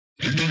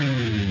A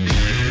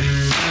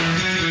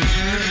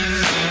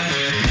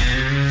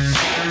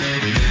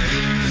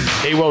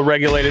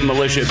well-regulated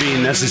militia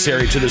being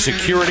necessary to the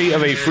security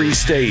of a free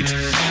state.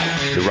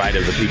 The right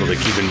of the people to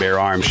keep and bear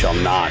arms shall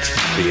not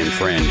be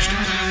infringed.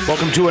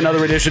 Welcome to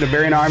another edition of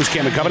Bearing Arms,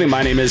 Cam & Company.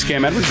 My name is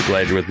Cam Edwards.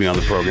 Glad you're with me on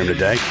the program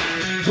today.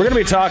 We're going to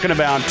be talking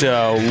about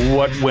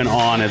what went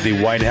on at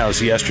the White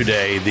House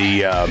yesterday.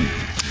 The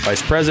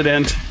vice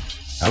president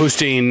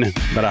hosting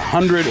about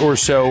 100 or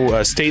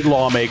so state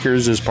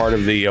lawmakers as part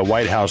of the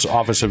White House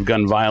Office of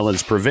Gun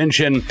Violence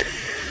Prevention,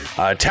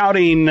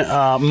 touting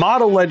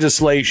model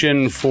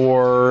legislation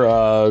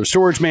for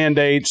storage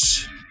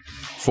mandates,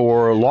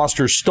 for lost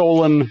or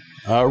stolen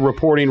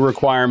reporting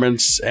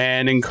requirements,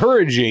 and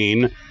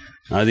encouraging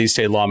these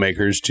state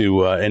lawmakers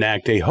to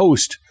enact a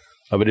host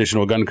of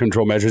additional gun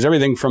control measures,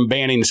 everything from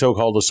banning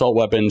so-called assault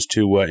weapons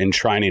to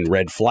enshrining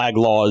red flag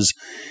laws.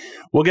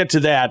 We'll get to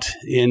that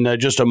in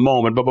just a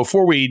moment. But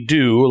before we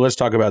do, let's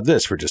talk about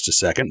this for just a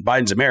second.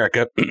 Biden's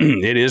America,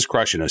 it is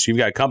crushing us. You've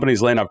got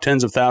companies laying off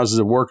tens of thousands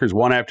of workers,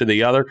 one after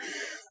the other.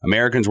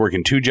 Americans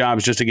working two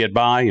jobs just to get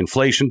by.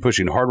 Inflation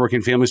pushing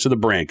hardworking families to the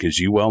brink, as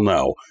you well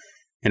know.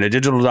 And a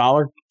digital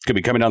dollar could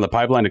be coming down the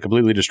pipeline to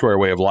completely destroy our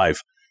way of life.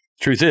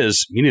 Truth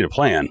is, you need a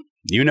plan.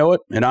 You know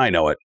it, and I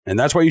know it. And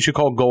that's why you should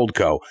call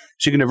Goldco,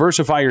 so you can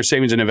diversify your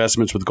savings and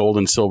investments with gold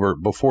and silver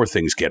before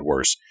things get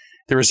worse.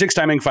 They're a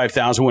six-time Inc.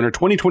 5000 winner,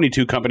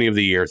 2022 Company of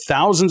the Year,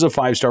 thousands of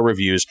five-star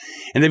reviews,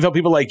 and they've helped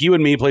people like you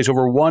and me place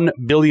over $1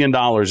 billion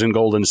in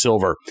gold and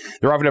silver.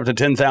 They're offering up to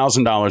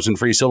 $10,000 in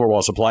free silver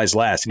while supplies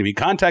last. And if you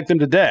contact them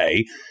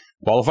today,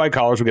 qualified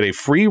callers will get a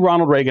free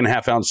Ronald Reagan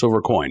half-ounce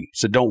silver coin.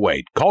 So don't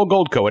wait. Call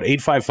Goldco at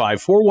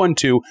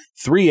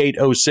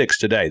 855-412-3806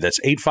 today. That's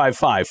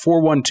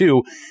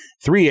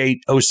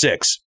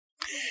 855-412-3806.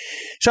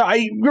 So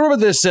I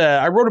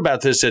wrote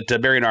about this at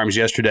Bearing Arms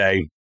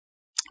yesterday.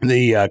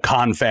 The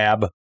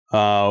confab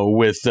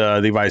with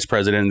the vice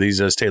president and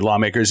these state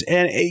lawmakers.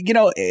 And,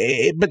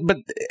 but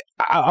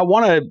I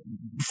want to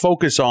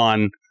focus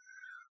on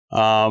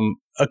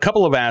a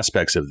couple of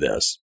aspects of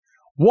this.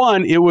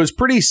 One, it was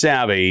pretty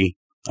savvy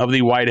of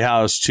the White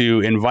House to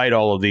invite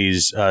all of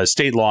these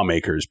state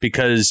lawmakers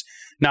because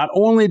not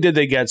only did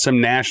they get some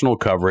national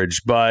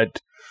coverage, but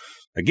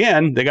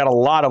again, they got a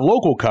lot of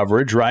local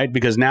coverage, right?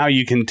 Because now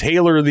you can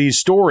tailor these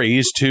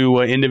stories to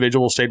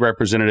individual state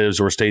representatives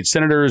or state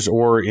senators,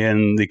 or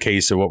in the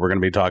case of what we're going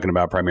to be talking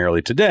about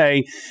primarily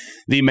today,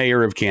 the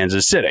mayor of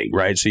Kansas City,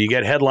 right? So you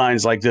get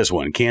headlines like this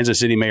one. Kansas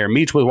City mayor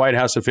meets with White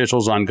House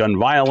officials on gun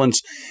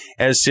violence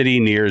as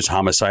city nears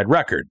homicide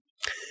record.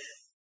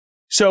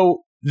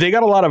 So they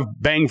got a lot of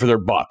bang for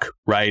their buck,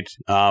 right?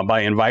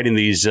 By inviting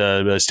these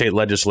state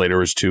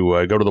legislators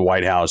to go to the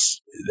White House.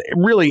 It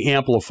really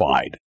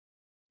amplified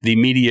the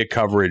media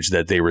coverage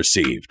that they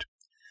received.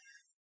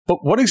 But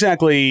what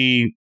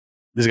exactly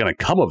is going to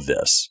come of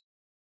this?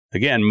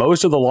 Again,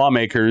 most of the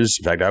lawmakers,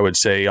 in fact, I would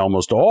say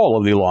almost all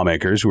of the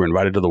lawmakers who were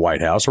invited to the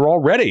White House are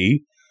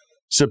already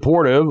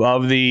supportive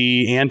of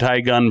the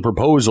anti-gun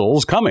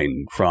proposals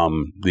coming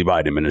from the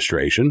Biden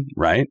administration,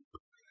 right?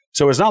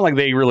 So it's not like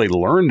they really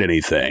learned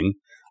anything.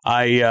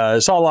 I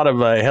saw a lot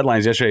of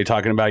headlines yesterday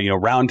talking about,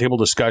 roundtable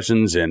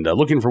discussions and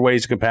looking for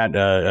ways to combat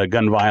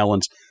gun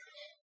violence.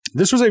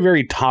 This was a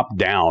very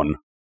top-down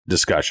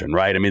discussion,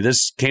 right? I mean,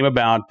 this came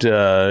about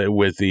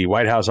with the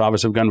White House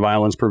Office of Gun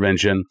Violence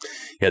Prevention.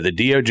 You had the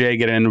DOJ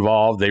get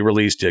involved. They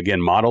released,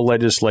 again, model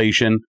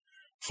legislation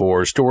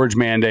for storage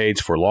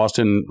mandates, for lost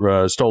and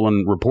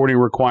stolen reporting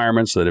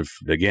requirements, that if,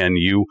 again,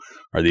 you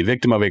are the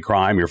victim of a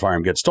crime, your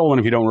firearm gets stolen.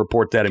 If you don't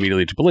report that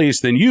immediately to police,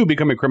 then you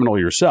become a criminal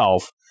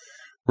yourself,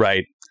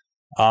 right?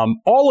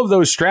 All of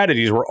those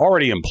strategies were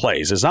already in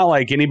place. It's not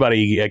like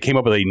anybody came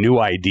up with a new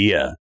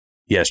idea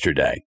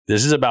yesterday.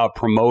 This is about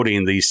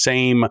promoting the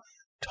same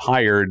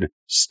tired,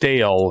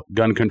 stale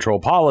gun control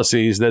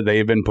policies that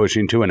they've been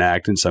pushing to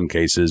enact in some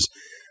cases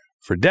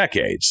for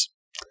decades.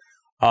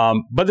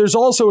 But there's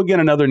also,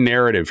 again, another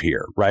narrative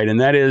here, right? And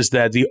that is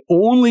that the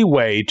only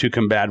way to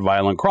combat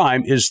violent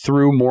crime is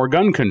through more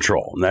gun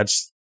control. And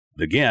that's,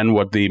 again,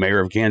 what the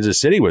mayor of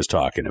Kansas City was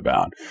talking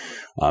about.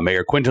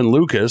 Mayor Quentin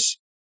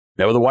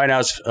met with the White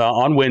House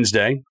on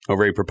Wednesday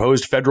over a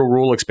proposed federal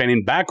rule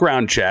expanding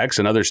background checks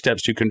and other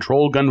steps to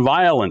control gun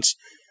violence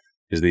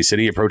as the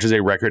city approaches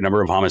a record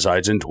number of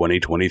homicides in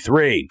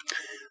 2023.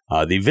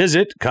 The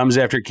visit comes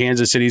after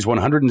Kansas City's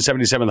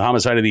 177th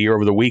homicide of the year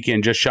over the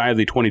weekend, just shy of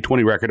the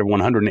 2020 record of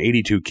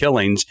 182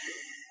 killings.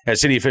 As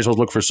city officials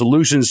look for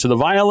solutions to the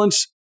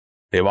violence,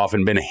 they've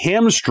often been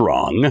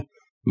hamstrung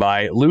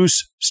by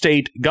loose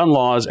state gun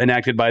laws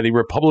enacted by the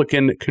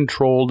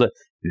Republican-controlled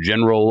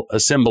General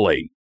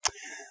Assembly.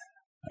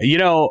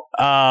 That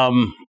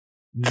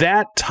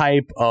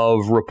type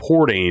of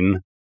reporting,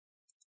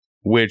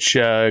 which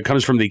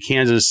comes from the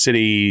Kansas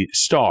City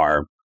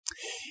Star,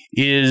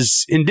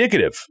 is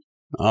indicative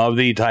of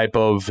the type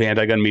of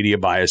anti-gun media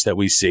bias that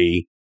we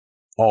see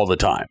all the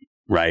time,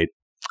 right?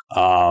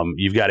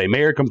 You've got a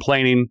mayor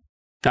complaining,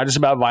 not just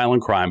about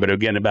violent crime, but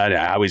again, about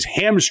how he's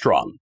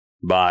hamstrung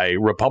by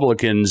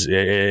Republicans,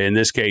 in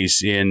this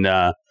case, in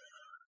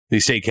the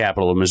state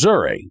capital of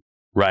Missouri,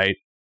 right,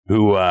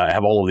 who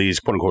have all of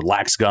these quote-unquote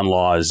lax gun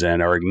laws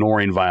and are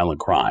ignoring violent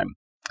crime.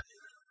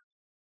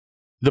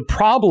 The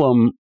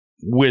problem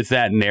with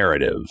that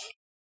narrative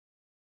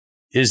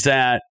is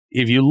that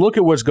if you look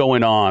at what's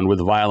going on with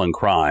violent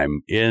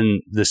crime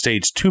in the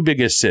state's two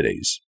biggest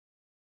cities,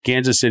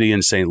 Kansas City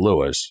and St.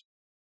 Louis,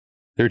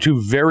 they're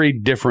two very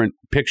different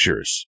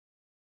pictures.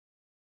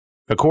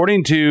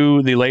 According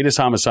to the latest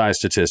homicide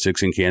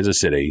statistics in Kansas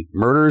City,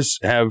 murders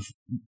have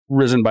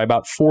risen by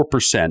about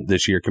 4%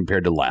 this year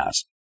compared to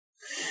last.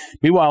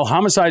 Meanwhile,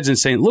 homicides in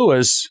St.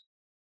 Louis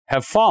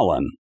have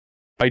fallen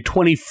by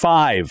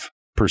 25%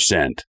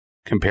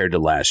 compared to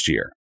last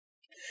year.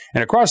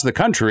 And across the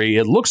country,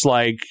 it looks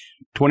like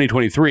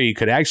 2023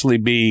 could actually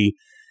be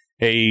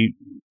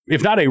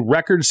if not a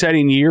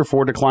record-setting year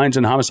for declines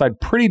in homicide,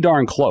 pretty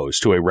darn close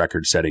to a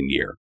record-setting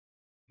year.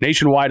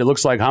 Nationwide, it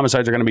looks like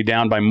homicides are going to be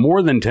down by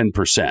more than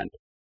 10%,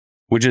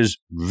 which is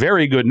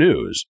very good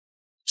news.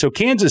 So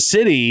Kansas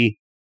City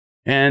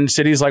and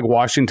cities like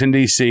Washington,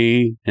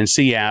 D.C. and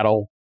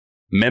Seattle,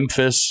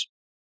 Memphis,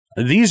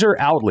 these are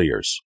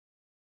outliers.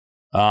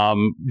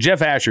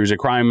 Jeff Asher, who's a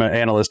crime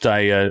analyst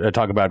I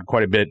talk about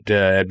quite a bit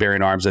at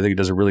Bearing Arms. I think he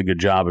does a really good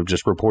job of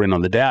just reporting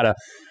on the data.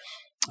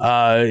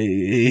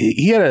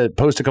 He had a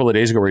post a couple of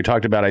days ago where he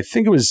talked about, I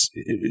think it was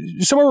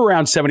somewhere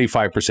around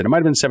 75%. It might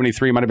have been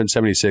 73, it might have been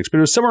 76, but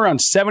it was somewhere around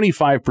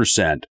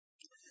 75%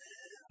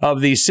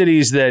 of the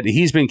cities that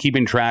he's been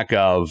keeping track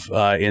of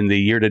in the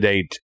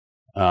year-to-date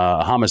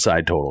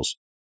homicide totals.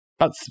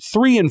 About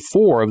 3 and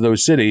 4 of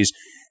those cities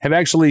have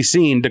actually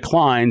seen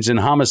declines in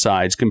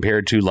homicides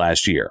compared to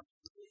last year.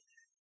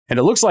 And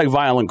it looks like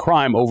violent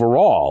crime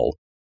overall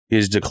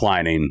is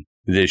declining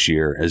this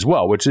year as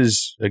well, which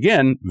is,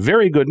 again,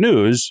 very good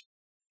news.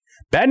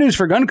 Bad news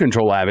for gun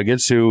control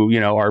advocates who,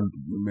 are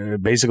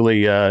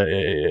basically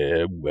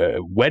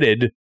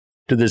wedded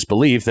to this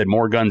belief that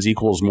more guns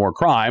equals more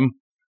crime.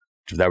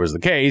 If that was the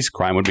case,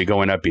 crime would be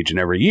going up each and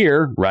every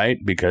year, right?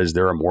 Because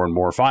there are more and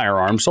more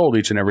firearms sold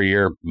each and every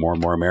year, more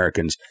and more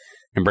Americans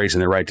embracing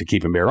their right to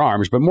keep and bear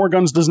arms. But more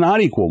guns does not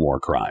equal more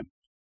crime.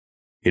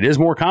 It is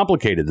more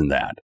complicated than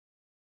that.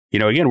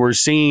 Again, we're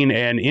seeing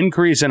an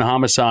increase in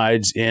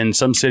homicides in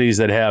some cities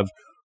that have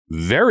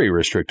very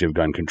restrictive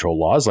gun control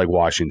laws, like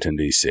Washington,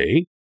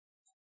 D.C.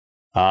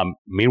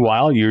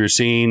 Meanwhile, you're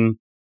seeing,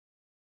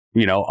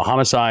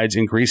 homicides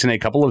increase in a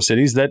couple of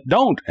cities that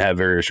don't have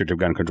very restrictive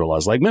gun control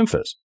laws, like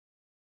Memphis.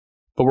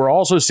 But we're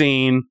also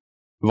seeing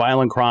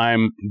violent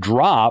crime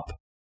drop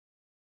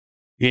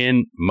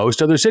in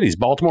most other cities.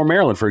 Baltimore,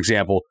 Maryland, for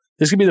example,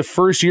 this could be the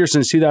first year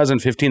since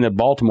 2015 that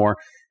Baltimore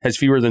has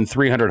fewer than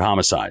 300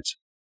 homicides.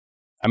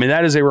 I mean,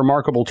 that is a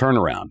remarkable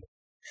turnaround.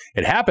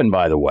 It happened,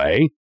 by the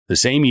way, the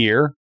same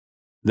year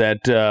that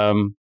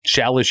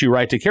shall issue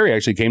right to carry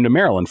actually came to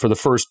Maryland for the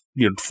first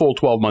full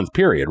 12-month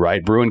period,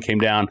 right? Bruin came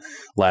down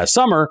last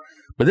summer,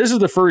 but this is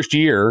the first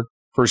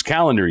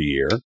calendar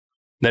year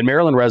that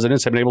Maryland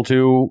residents have been able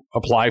to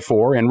apply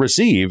for and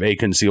receive a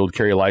concealed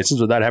carry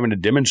license without having to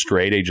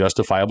demonstrate a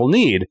justifiable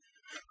need.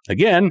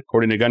 Again,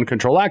 according to gun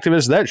control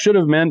activists, that should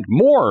have meant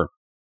more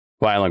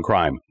violent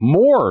crime,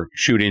 more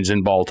shootings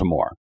in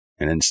Baltimore.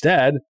 And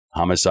instead,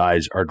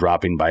 homicides are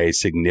dropping by a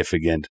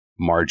significant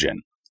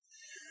margin.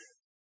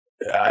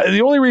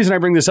 The only reason I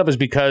bring this up is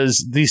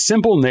because these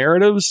simple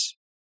narratives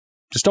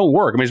just don't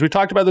work. I mean, as we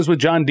talked about this with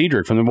John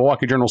Diedrich from the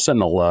Milwaukee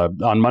Journal-Sentinel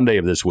on Monday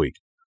of this week,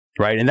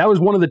 right? And that was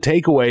one of the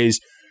takeaways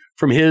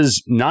from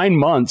his 9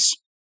 months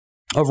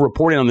of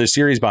reporting on this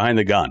series Behind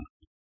the Gun,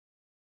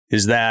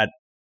 is that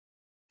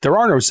there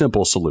are no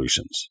simple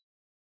solutions.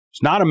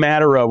 It's not a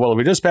matter of, well, if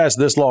we just pass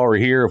this law over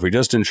here, if we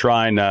just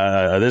enshrine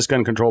this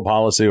gun control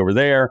policy over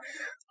there,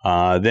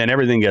 then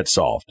everything gets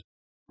solved,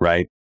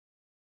 right?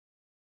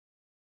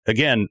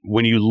 Again,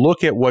 when you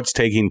look at what's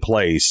taking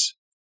place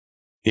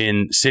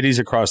in cities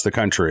across the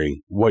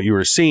country, what you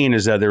are seeing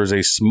is that there is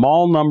a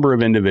small number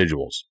of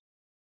individuals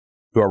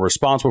who are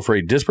responsible for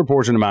a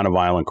disproportionate amount of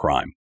violent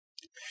crime.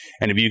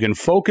 And if you can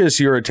focus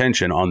your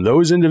attention on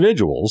those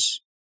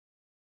individuals,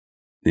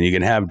 then you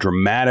can have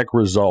dramatic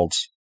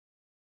results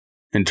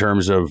in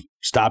terms of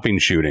stopping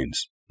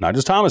shootings, not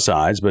just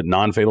homicides, but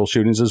non-fatal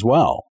shootings as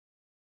well.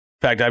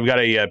 In fact, I've got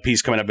a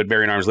piece coming up at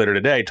Bearing Arms later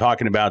today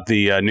talking about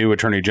the new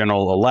Attorney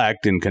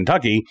General-elect in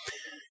Kentucky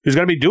who's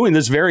going to be doing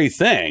this very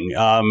thing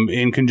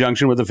in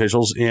conjunction with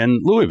officials in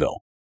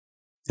Louisville.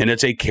 And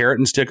it's a carrot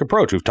and stick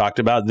approach. We've talked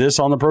about this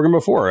on the program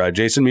before.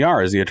 Jason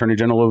Miyares, the Attorney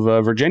General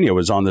of Virginia,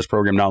 was on this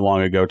program not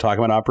long ago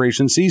talking about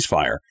Operation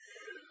Ceasefire,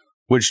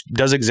 which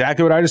does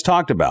exactly what I just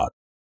talked about.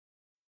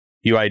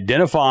 You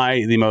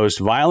identify the most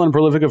violent and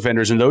prolific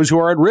offenders and those who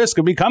are at risk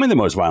of becoming the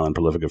most violent and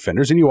prolific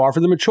offenders, and you offer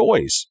them a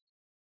choice.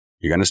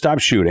 You're going to stop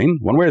shooting.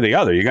 One way or the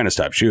other, you're going to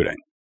stop shooting.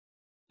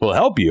 We'll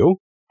help you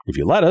if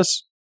you let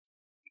us.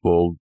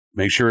 We'll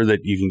make sure that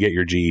you can get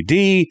your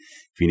GED.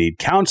 If you need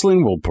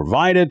counseling, we'll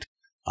provide it.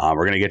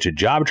 We're going to get you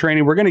job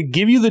training. We're going to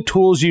give you the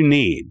tools you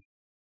need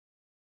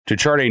to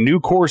chart a new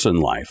course in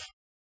life.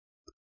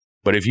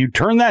 But if you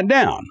turn that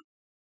down,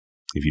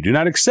 if you do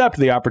not accept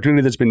the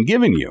opportunity that's been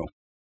given you,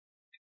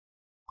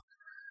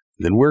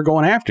 then we're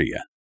going after you.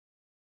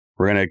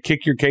 We're going to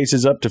kick your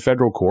cases up to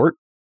federal court.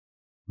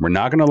 We're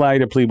not going to allow you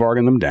to plea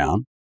bargain them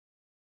down.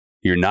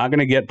 You're not going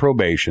to get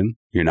probation.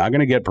 You're not going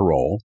to get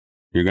parole.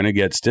 You're going to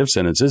get stiff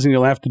sentences, and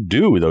you'll have to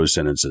do those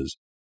sentences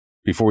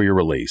before you're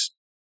released.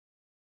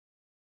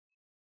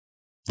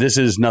 This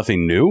is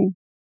nothing new.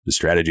 The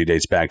strategy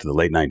dates back to the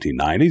late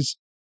 1990s,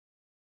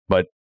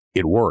 but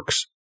it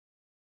works.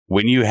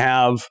 When you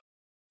have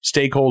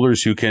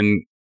stakeholders who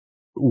can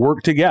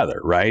work together,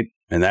 right?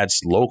 And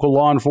that's local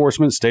law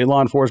enforcement, state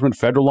law enforcement,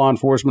 federal law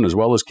enforcement, as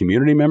well as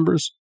community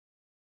members.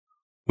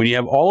 When you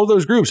have all of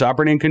those groups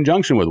operating in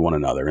conjunction with one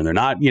another, and they're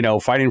not,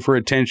 fighting for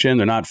attention,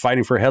 they're not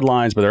fighting for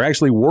headlines, but they're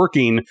actually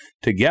working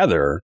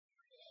together,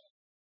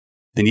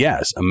 then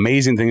yes,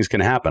 amazing things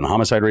can happen.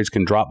 Homicide rates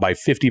can drop by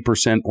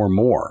 50% or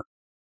more.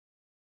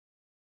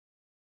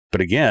 But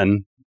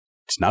again,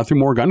 it's not through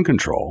more gun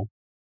control.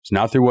 It's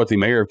not through what the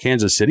mayor of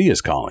Kansas City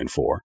is calling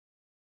for.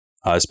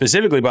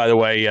 Specifically, by the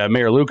way,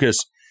 Mayor Lucas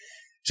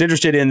is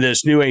interested in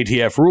this new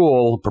ATF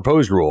rule,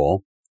 proposed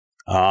rule,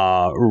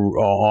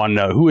 on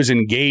who is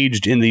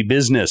engaged in the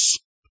business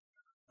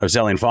of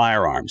selling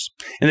firearms.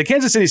 And the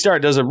Kansas City Star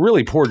does a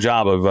really poor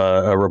job of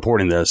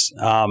reporting this.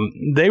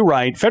 They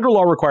write, federal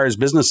law requires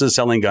businesses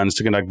selling guns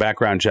to conduct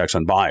background checks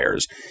on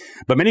buyers,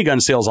 but many gun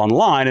sales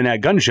online and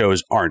at gun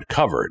shows aren't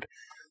covered.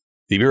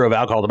 The Bureau of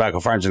Alcohol, Tobacco,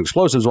 Firearms, and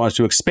Explosives wants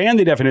to expand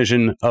the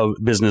definition of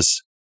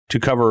business to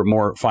cover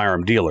more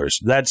firearm dealers.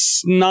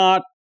 That's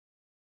not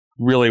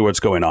really what's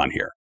going on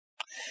here.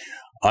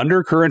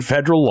 Under current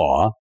federal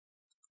law,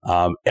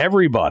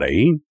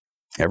 everybody,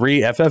 every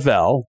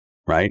FFL,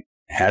 right,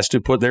 has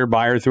to put their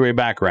buyer through a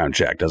background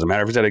check. Doesn't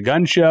matter if it's at a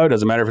gun show,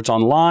 doesn't matter if it's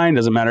online,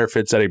 doesn't matter if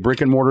it's at a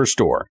brick and mortar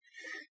store.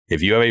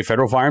 If you have a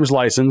federal firearms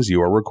license,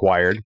 you are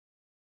required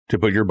to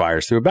put your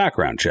buyers through a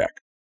background check.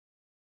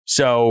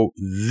 So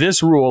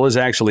this rule is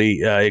actually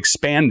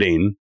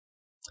expanding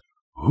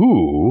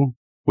who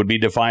would be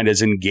defined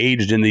as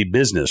engaged in the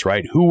business,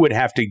 right? Who would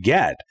have to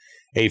get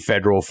a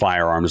federal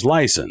firearms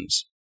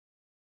license?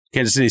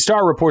 Kansas City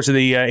Star reports that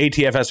the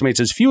ATF estimates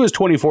as few as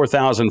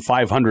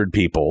 24,500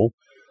 people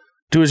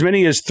to as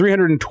many as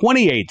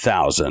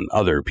 328,000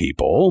 other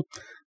people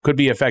could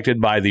be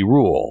affected by the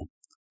rule.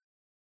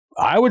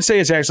 I would say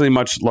it's actually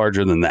much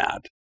larger than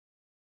that,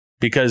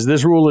 because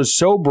this rule is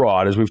so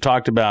broad, as we've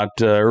talked about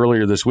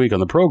earlier this week on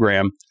the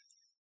program,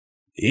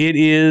 it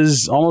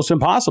is almost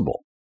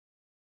impossible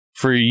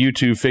for you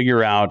to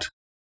figure out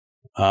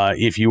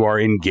if you are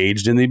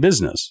engaged in the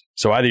business.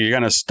 So either you're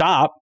going to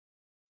stop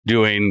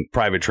doing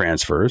private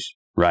transfers,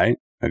 right?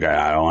 Okay,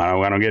 I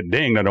don't get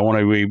dinged. I don't want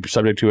to be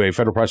subject to a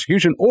federal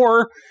prosecution.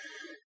 Or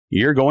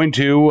you're going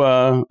to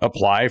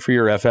apply for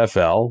your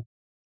FFL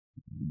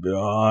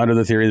under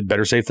the theory that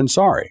better safe than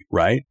sorry,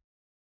 right?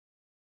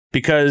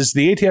 Because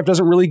the ATF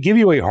doesn't really give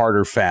you a hard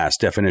or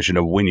fast definition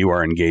of when you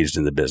are engaged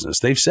in the business.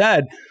 They've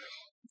said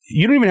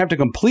you don't even have to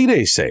complete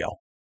a sale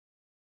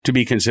to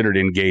be considered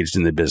engaged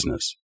in the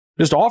business.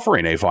 Just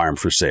offering a firearm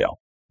for sale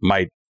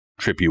might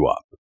trip you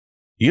up.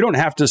 You don't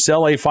have to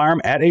sell a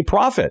firearm at a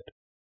profit,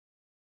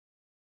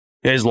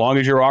 as long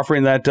as you're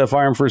offering that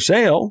firearm for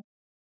sale.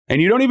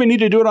 And you don't even need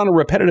to do it on a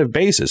repetitive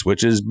basis,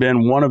 which has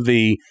been one of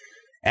the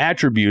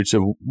attributes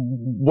of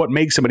what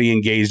makes somebody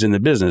engaged in the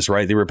business,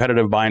 right? The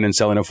repetitive buying and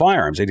selling of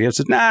firearms. ATF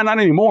says, nah, not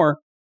anymore.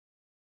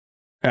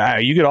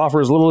 You could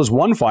offer as little as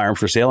one firearm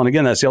for sale. And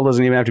again, that sale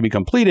doesn't even have to be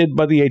completed,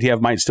 but the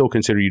ATF might still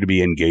consider you to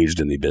be engaged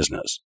in the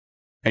business.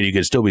 And you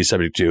could still be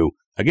subject to,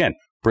 again,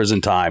 prison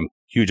time,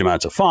 huge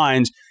amounts of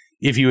fines,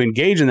 if you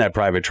engage in that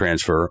private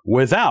transfer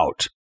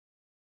without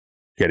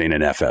getting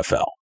an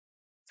FFL,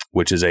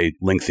 which is a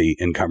lengthy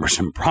and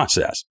cumbersome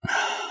process.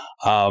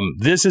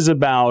 This is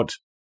about,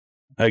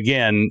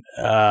 again,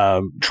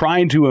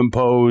 trying to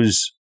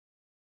impose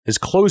as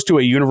close to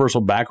a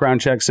universal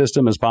background check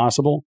system as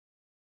possible,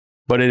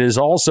 but it is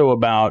also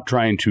about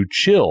trying to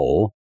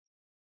chill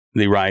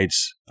the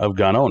rights of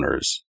gun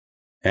owners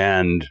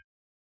and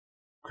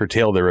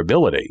curtail their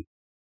ability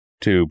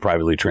to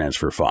privately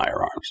transfer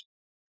firearms.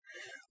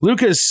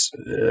 Lucas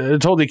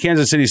told the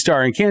Kansas City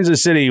Star, in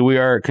Kansas City, we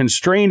are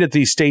constrained at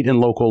the state and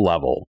local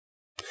level.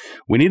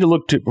 We need to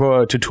look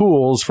to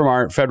tools from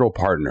our federal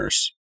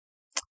partners.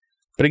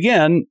 But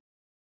again,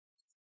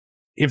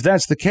 if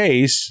that's the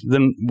case,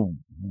 then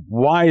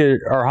why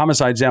are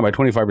homicides down by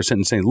 25%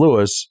 in St.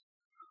 Louis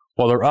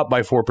while they're up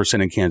by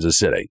 4% in Kansas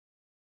City?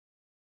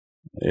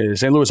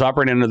 St. Louis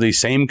operating under the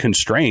same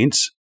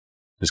constraints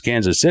as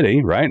Kansas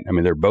City, right? I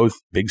mean, they're both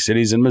big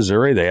cities in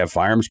Missouri. They have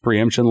firearms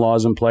preemption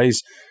laws in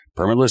place,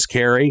 permitless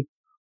carry.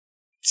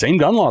 Same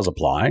gun laws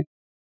apply.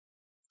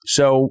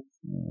 So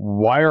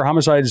why are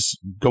homicides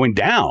going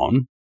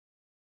down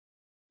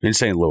in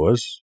St.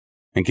 Louis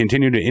and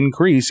continue to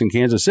increase in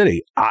Kansas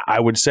City? I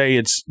would say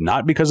it's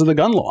not because of the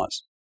gun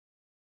laws.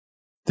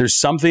 There's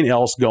something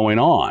else going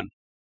on.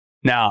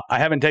 Now, I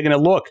haven't taken a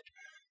look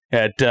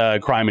at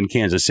crime in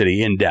Kansas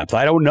City in depth.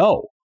 I don't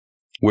know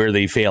where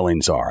the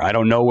failings are. I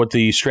don't know what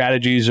the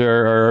strategies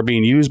are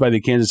being used by the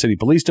Kansas City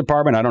Police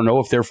Department. I don't know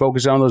if they're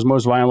focused on those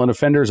most violent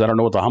offenders. I don't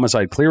know what the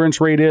homicide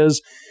clearance rate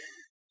is.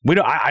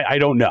 I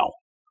don't know.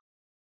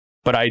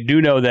 But I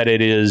do know that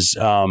it is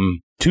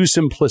too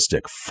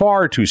simplistic,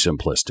 far too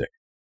simplistic,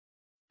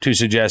 to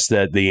suggest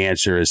that the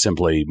answer is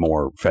simply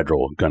more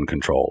federal gun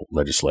control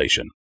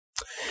legislation.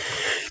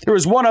 There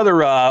was one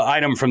other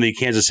item from the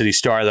Kansas City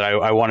Star that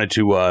I wanted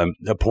to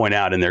point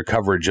out in their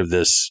coverage of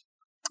this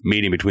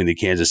meeting between the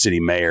Kansas City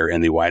mayor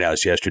and the White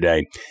House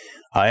yesterday.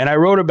 And I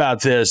wrote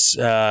about this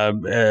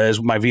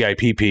as my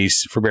VIP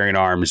piece for Bearing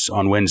Arms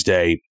on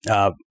Wednesday.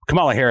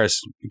 Kamala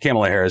Harris,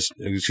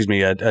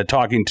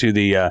 talking to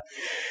the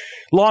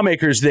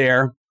lawmakers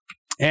there.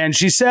 And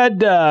she said,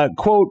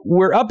 quote,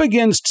 "We're up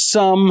against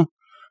some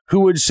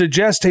who would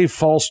suggest a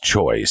false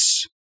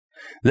choice.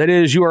 That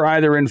is, you are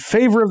either in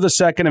favor of the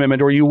Second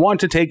Amendment or you want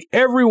to take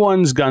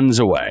everyone's guns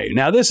away."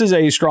 Now, this is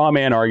a straw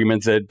man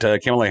argument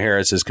that Kamala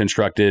Harris has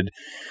constructed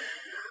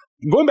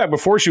going back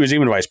before she was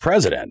even vice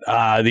president.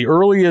 The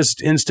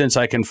earliest instance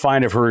I can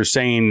find of her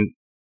saying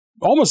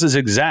almost this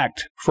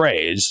exact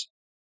phrase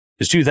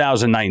is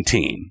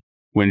 2019,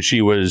 when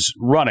she was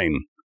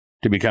running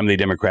to become the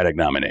Democratic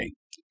nominee.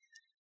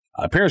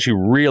 Apparently, she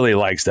really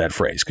likes that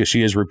phrase because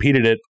she has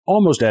repeated it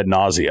almost ad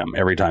nauseum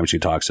every time she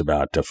talks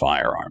about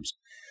firearms.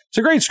 It's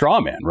a great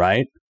straw man,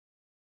 right?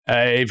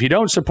 If you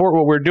don't support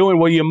what we're doing,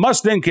 well, you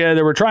must think that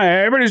we're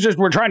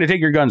trying to take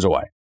your guns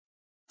away.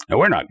 No,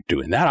 we're not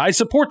doing that. I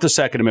support the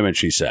Second Amendment,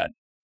 she said.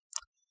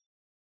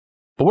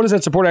 But what does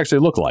that support actually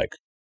look like?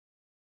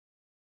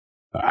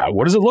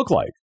 What does it look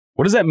like?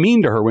 What does that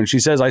mean to her when she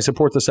says, I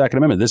support the Second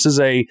Amendment? This is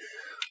a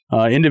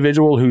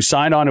individual who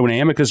signed on to an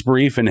amicus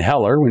brief in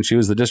Heller when she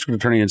was the district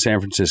attorney in San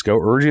Francisco,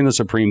 urging the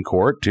Supreme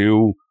Court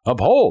to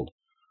uphold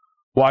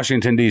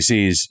Washington,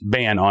 D.C.'s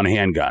ban on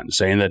handguns,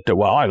 saying that,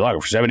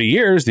 for 70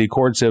 years, the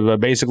courts have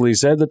basically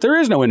said that there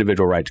is no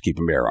individual right to keep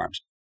and bear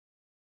arms.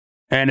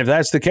 And if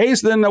that's the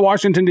case, then the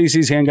Washington,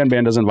 D.C.'s handgun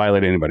ban doesn't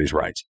violate anybody's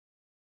rights.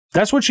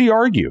 That's what she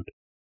argued.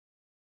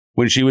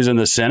 When she was in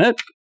the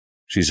Senate,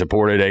 she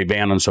supported a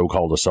ban on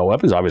so-called assault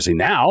weapons. Obviously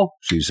now,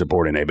 she's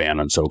supporting a ban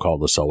on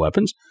so-called assault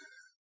weapons.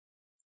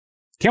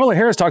 Kamala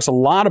Harris talks a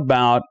lot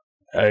about,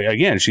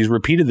 again, she's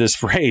repeated this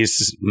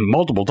phrase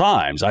multiple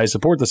times. I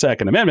support the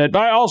Second Amendment,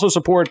 but I also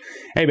support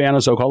a ban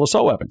on so-called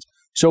assault weapons.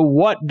 So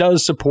what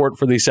does support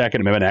for the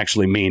Second Amendment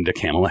actually mean to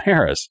Kamala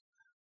Harris?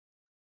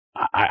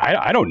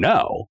 I don't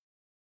know.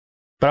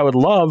 But I would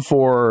love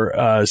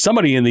for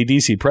somebody in the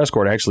D.C. press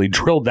corps to actually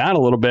drill down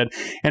a little bit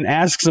and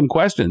ask some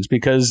questions,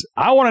 because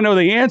I want to know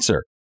the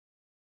answer.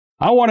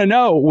 I want to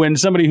know when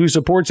somebody who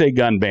supports a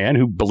gun ban,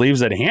 who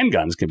believes that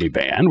handguns can be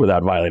banned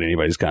without violating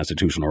anybody's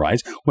constitutional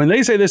rights, when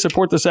they say they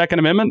support the Second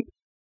Amendment,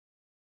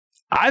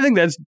 I think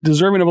that's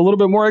deserving of a little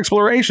bit more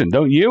exploration,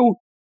 don't you?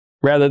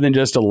 Rather than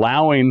just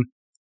allowing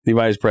the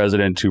vice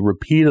president to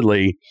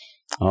repeatedly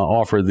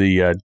offer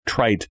the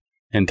trite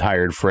and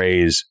tired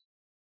phrase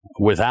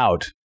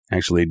without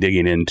actually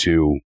digging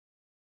into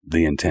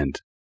the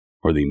intent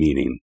or the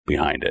meaning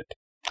behind it.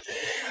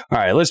 All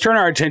right, let's turn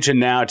our attention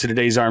now to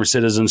today's Armed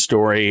Citizen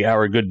story,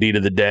 our good deed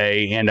of the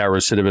day, and our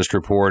recidivist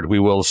report. We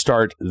will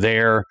start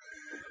there.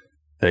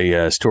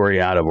 A story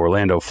out of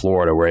Orlando,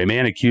 Florida, where a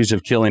man accused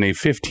of killing a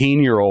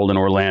 15-year-old in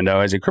Orlando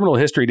has a criminal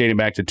history dating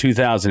back to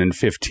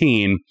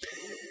 2015.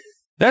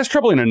 That's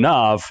troubling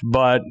enough,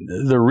 but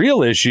the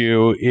real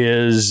issue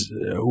is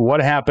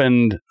what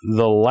happened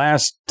the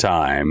last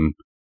time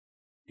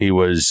he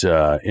was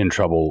in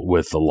trouble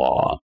with the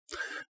law.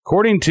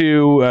 According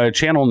to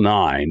Channel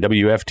 9,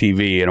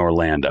 WFTV in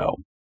Orlando,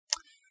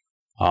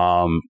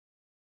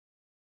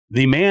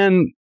 the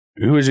man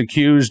who is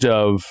accused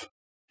of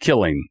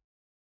killing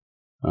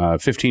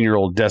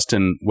 15-year-old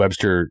Destin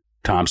Webster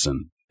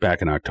Thompson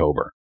back in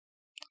October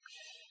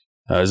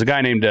is a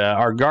guy named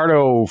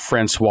Argardo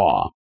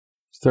Francois,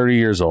 30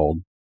 years old.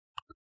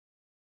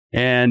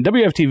 And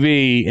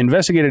WFTV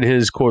investigated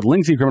his, quote,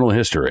 lengthy criminal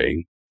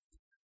history.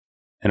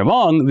 And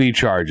among the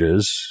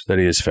charges that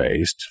he has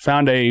faced,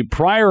 found a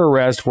prior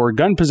arrest for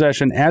gun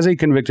possession as a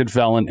convicted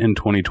felon in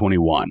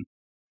 2021,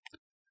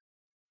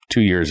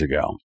 2 years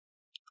ago.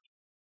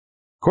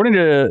 According to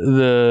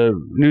the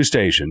news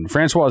station,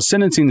 Francois'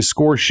 sentencing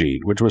score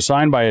sheet, which was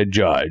signed by a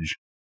judge,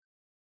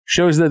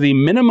 shows that the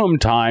minimum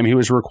time he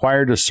was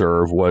required to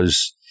serve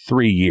was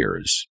 3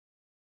 years.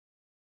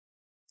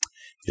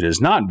 It has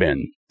not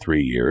been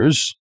 3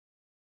 years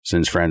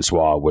since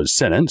Francois was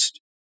sentenced.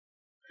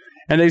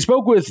 And they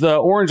spoke with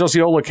Orange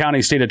Osceola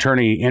County State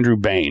Attorney Andrew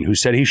Bain, who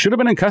said he should have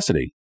been in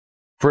custody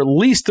for at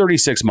least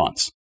 36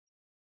 months.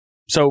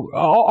 So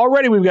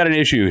already we've got an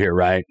issue here,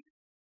 right?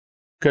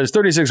 Because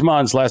 36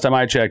 months, last time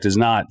I checked, is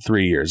not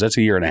 3 years. That's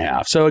a year and a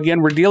half. So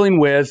again, we're dealing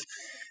with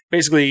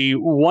basically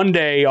 1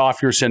 day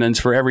off your sentence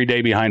for every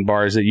day behind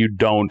bars that you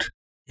don't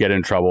get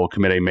in trouble,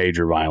 commit a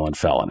major violent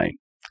felony.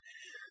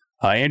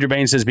 Andrew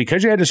Bain says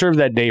because you had to serve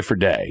that day for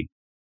day,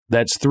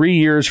 that's 3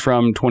 years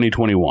from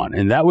 2021,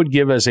 and that would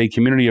give us a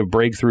community of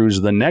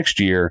breakthroughs the next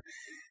year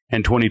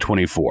in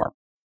 2024.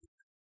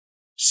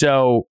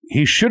 So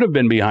he should have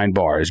been behind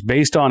bars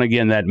based on,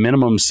 again, that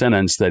minimum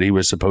sentence that he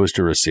was supposed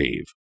to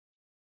receive.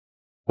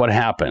 What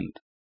happened?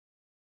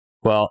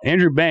 Well,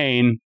 Andrew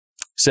Bain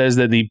says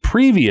that the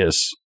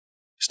previous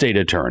state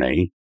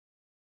attorney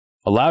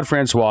allowed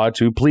Francois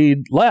to plead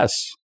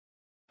less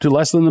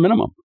than the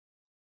minimum.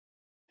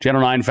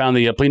 Channel 9 found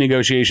the plea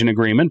negotiation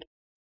agreement,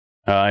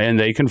 and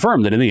they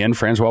confirmed that in the end,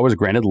 Francois was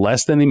granted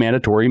less than the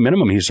mandatory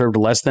minimum. He served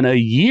less than a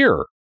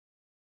year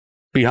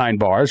behind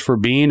bars for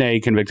being a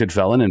convicted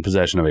felon in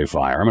possession of a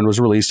firearm and was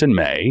released in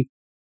May,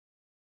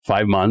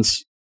 5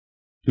 months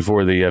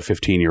before the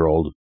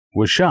 15-year-old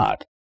was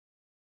shot.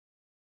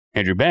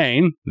 Andrew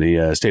Bain, the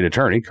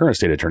current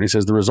state attorney,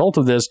 says the result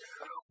of this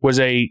was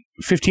a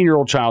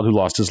 15-year-old child who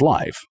lost his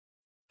life.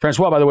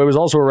 Francois, by the way, was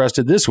also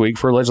arrested this week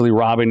for allegedly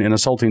robbing and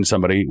assaulting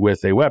somebody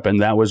with a weapon.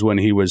 That was when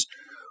he was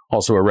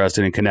also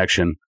arrested in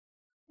connection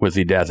with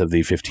the death of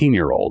the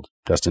 15-year-old.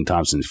 Dustin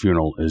Thompson's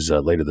funeral is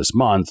later this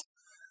month.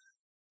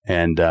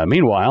 And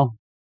meanwhile,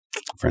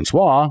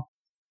 Francois,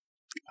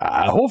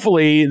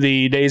 hopefully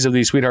the days of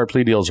these sweetheart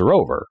plea deals are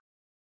over.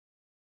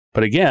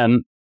 But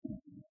again,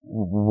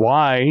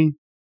 why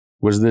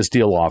was this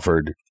deal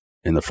offered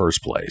in the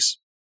first place?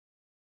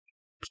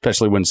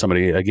 Especially when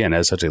somebody, again,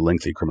 has such a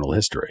lengthy criminal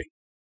history.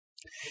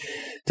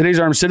 Today's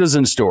Armed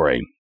Citizen story.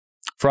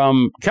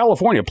 From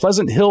California,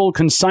 Pleasant Hill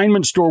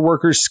consignment store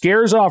worker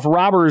scares off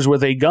robbers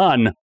with a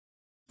gun.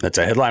 That's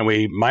a headline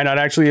we might not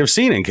actually have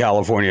seen in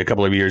California a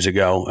couple of years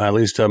ago, at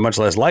least much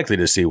less likely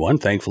to see one.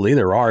 Thankfully,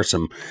 there are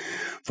some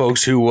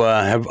folks who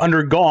have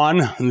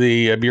undergone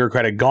the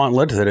bureaucratic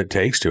gauntlet that it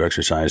takes to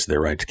exercise their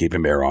right to keep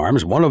and bear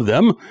arms. One of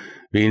them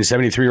being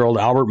 73-year-old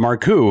Albert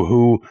Marcoux,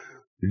 who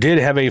did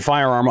have a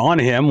firearm on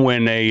him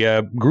when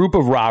a group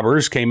of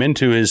robbers came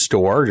into his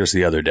store just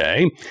the other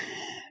day.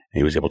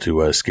 He was able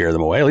to scare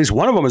them away. At least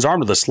one of them was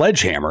armed with a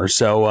sledgehammer.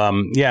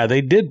 So,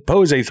 they did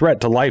pose a threat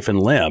to life and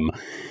limb.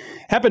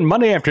 Happened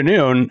Monday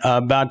afternoon,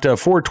 about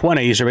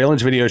 4:20.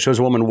 Surveillance video shows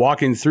a woman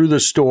walking through the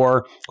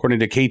store, according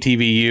to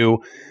KTVU.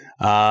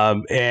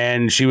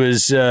 And she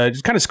was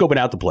just kind of scoping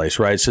out the place,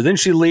 right? So then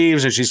she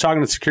leaves and she's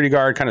talking to the security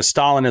guard, kind of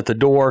stalling at the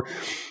door.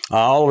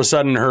 All of a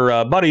sudden,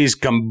 her buddies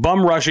come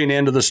bum rushing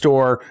into the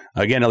store.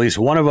 Again, at least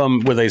one of them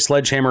with a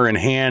sledgehammer in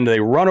hand. They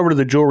run over to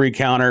the jewelry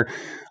counter.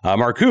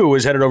 Marcoux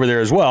was headed over there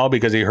as well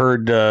because he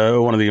heard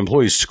one of the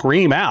employees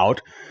scream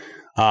out.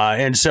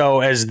 And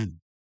so as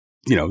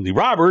the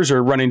robbers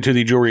are running to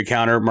the jewelry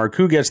counter,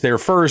 Marcoux gets there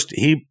first.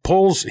 He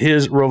pulls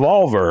his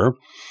revolver.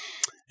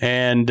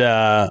 And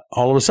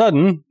all of a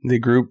sudden, the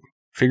group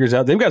figures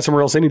out they've got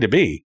somewhere else they need to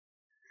be.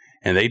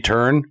 And they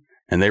turn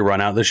and they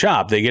run out the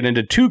shop. They get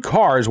into two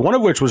cars, one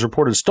of which was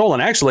reported stolen.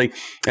 Actually,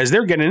 as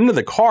they're getting into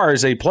the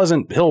cars, a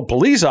Pleasant Hill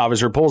police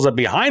officer pulls up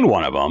behind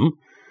one of them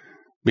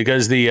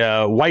because the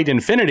white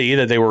Infiniti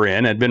that they were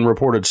in had been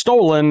reported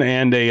stolen,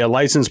 and a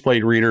license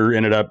plate reader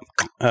ended up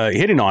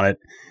hitting on it.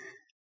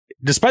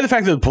 Despite the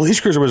fact that the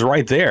police cruiser was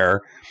right there,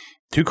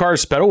 two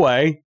cars sped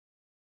away,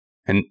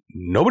 and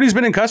nobody's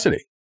been in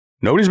custody.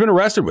 Nobody's been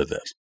arrested with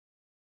this.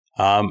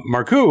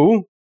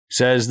 Marcoux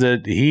says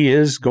that he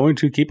is going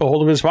to keep a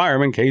hold of his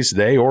firearm in case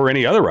they or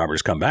any other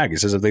robbers come back. He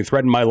says, if they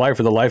threaten my life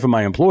or the life of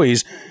my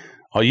employees,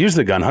 I'll use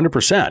the gun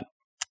 100%. He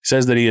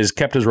says that he has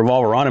kept his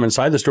revolver on him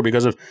inside the store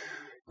because of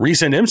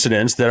recent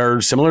incidents that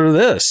are similar to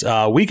this.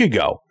 A week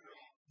ago,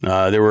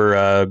 there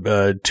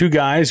were two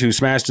guys who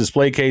smashed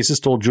display cases,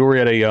 stole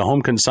jewelry at a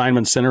home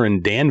consignment center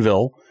in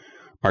Danville.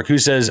 Marcoux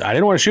says, I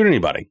didn't want to shoot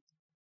anybody,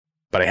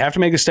 but I have to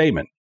make a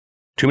statement.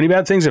 Too many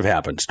bad things have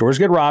happened. Stores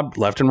get robbed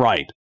left and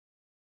right.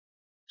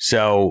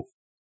 So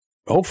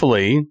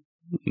hopefully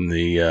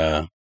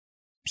the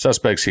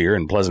suspects here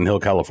in Pleasant Hill,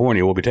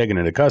 California will be taken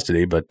into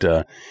custody, but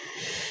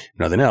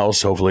nothing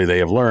else. Hopefully they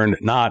have learned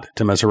not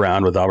to mess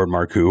around with Albert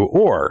Marcoux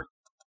or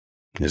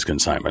his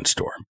consignment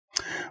store.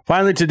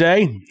 Finally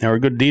today, our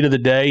good deed of the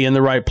day, in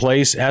the right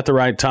place, at the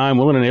right time,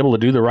 willing and able to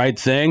do the right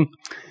thing.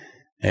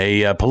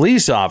 A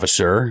police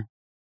officer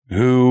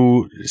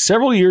who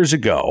several years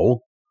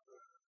ago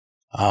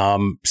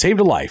saved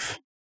a life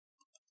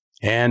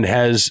and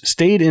has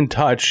stayed in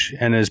touch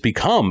and has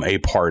become a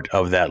part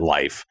of that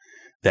life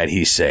that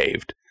he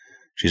saved.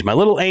 She's my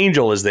little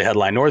angel is the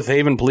headline. North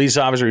Haven police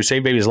officer who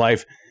saved baby's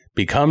life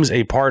becomes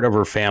a part of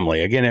her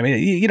family. Again, I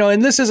mean,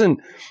 and this isn't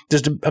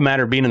just a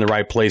matter of being in the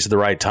right place at the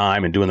right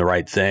time and doing the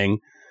right thing.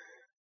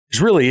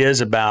 This really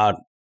is about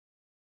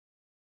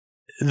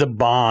the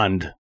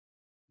bond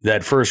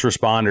that first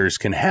responders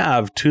can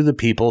have to the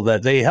people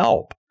that they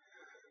help.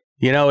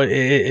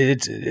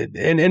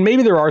 And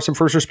maybe there are some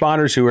first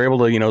responders who are able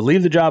to,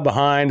 leave the job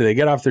behind, they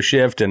get off their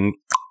shift and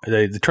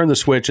they turn the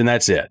switch and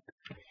that's it.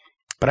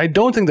 But I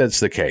don't think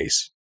that's the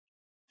case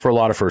for a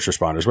lot of first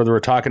responders, whether we're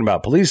talking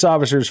about police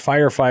officers,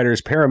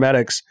 firefighters,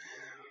 paramedics.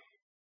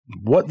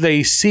 What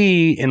they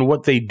see and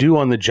what they do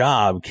on the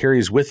job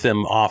carries with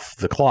them off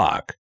the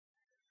clock.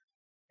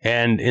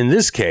 And in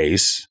this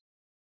case,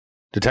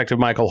 Detective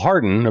Michael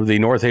Harden of the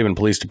North Haven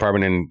Police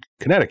Department in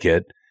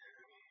Connecticut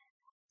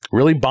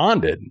really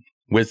bonded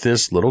with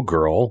this little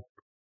girl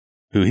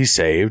who he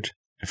saved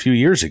a few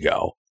years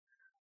ago.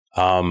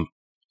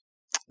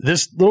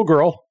 This little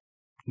girl,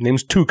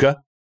 name's Tuka.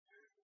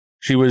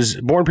 She was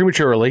born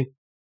prematurely.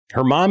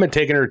 Her mom had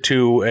taken her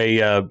to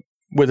a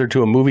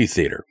movie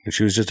theater, and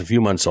she was just a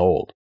few months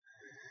old.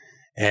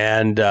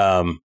 And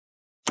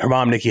Her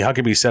mom, Nikki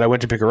Huckabee, said, I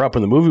went to pick her up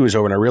when the movie was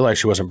over and I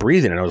realized she wasn't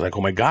breathing. And I was like,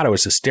 oh my God, I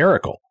was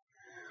hysterical.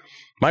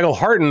 Michael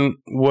Harton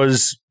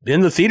was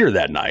in the theater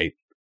that night.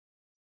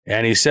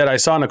 And he said, I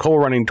saw Nicole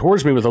running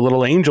towards me with a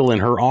little angel in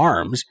her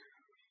arms.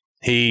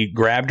 He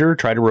grabbed her,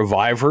 tried to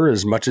revive her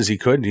as much as he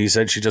could. He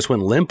said she just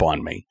went limp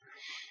on me.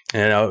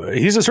 And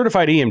he's a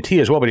certified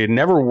EMT as well, but he had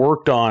never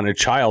worked on a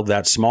child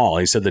that small.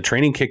 He said the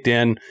training kicked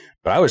in,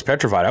 but I was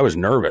petrified. I was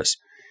nervous.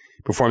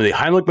 Performed the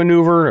Heimlich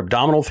maneuver,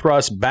 abdominal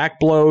thrust, back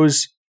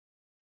blows.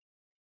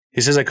 He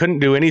says, I couldn't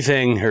do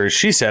anything, or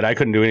she said, I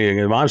couldn't do anything.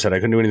 The mom said, I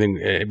couldn't do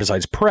anything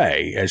besides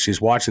pray as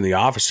she's watching the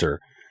officer.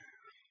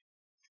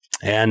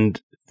 And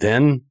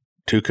then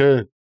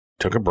Tuka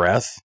took a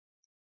breath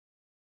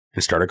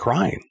and started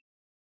crying.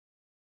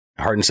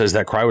 Harton says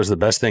that cry was the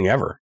best thing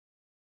ever.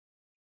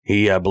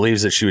 He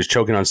believes that she was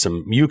choking on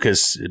some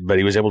mucus, but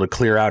he was able to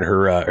clear out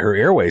her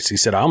airways. He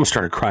said, I almost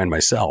started crying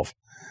myself.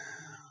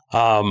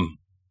 And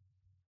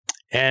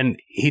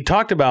he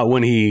talked about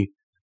when he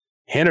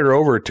handed her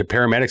over to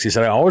paramedics. He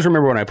said, I always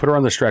remember when I put her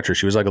on the stretcher,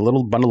 she was like a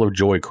little bundle of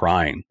joy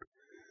crying.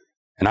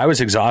 And I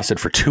was exhausted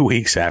for 2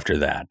 weeks after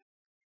that.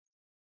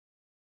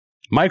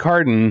 Mike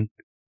Harton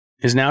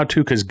is now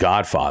Tuka's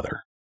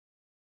godfather.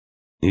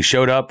 He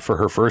showed up for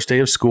her first day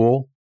of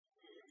school.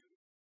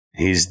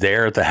 He's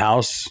there at the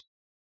house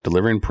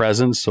delivering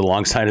presents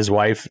alongside his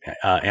wife,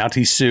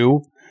 Auntie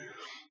Sue.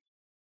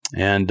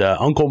 And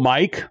Uncle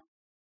Mike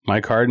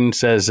Harton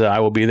says, I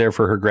will be there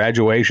for her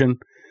graduation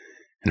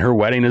and her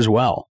wedding as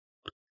well.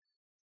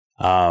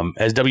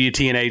 As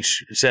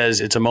WTNH says,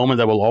 it's a moment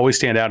that will always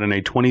stand out in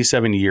a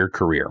 27-year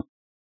career.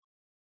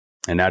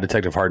 And now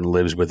Detective Harton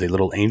lives with a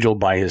little angel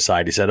by his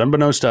side. He said,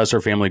 unbeknownst to us,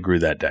 our family grew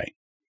that day.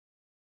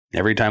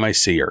 Every time I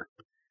see her,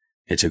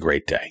 it's a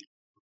great day.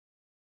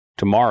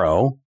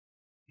 Tomorrow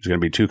is going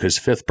to be Tuka's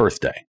 5th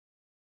birthday.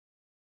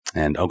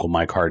 And Uncle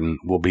Mike Harton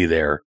will be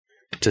there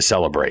to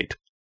celebrate.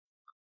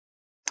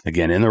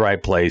 Again, in the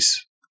right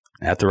place,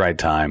 at the right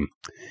time,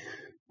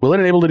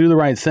 willing and able to do the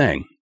right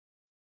thing.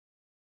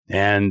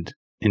 And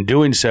in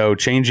doing so,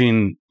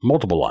 changing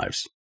multiple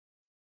lives,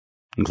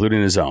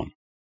 including his own.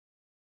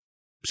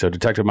 So,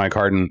 Detective Mike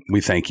Harton, we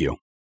thank you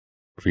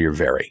for your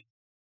very,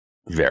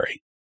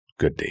 very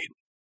good deed.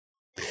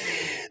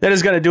 That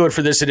is going to do it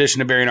for this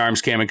edition of Bearing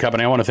Arms Cam &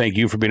 Company. I want to thank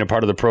you for being a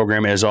part of the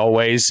program, as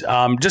always.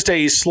 Just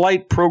a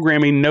slight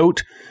programming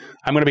note.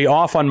 I'm going to be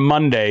off on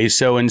Monday,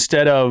 so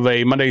instead of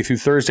a Monday through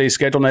Thursday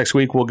schedule next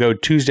week, we'll go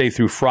Tuesday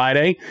through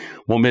Friday.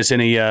 Won't miss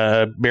any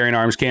Bearing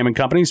Arms Cam &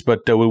 Companies,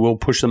 but we will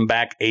push them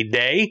back a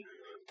day.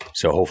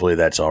 So hopefully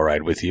that's all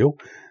right with you.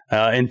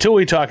 Until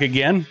we talk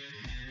again,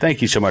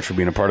 thank you so much for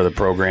being a part of the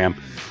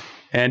program.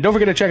 And don't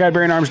forget to check out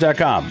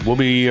BearingArms.com. We'll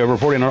be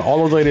reporting on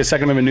all of the latest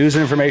Second Amendment news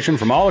and information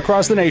from all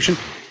across the nation,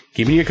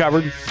 keeping you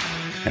covered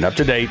and up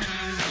to date.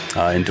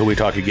 Until we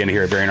talk again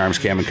here at Bearing Arms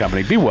Cam &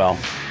 Company, be well,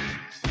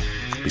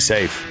 be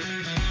safe,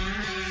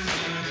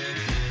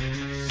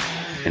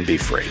 and be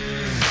free.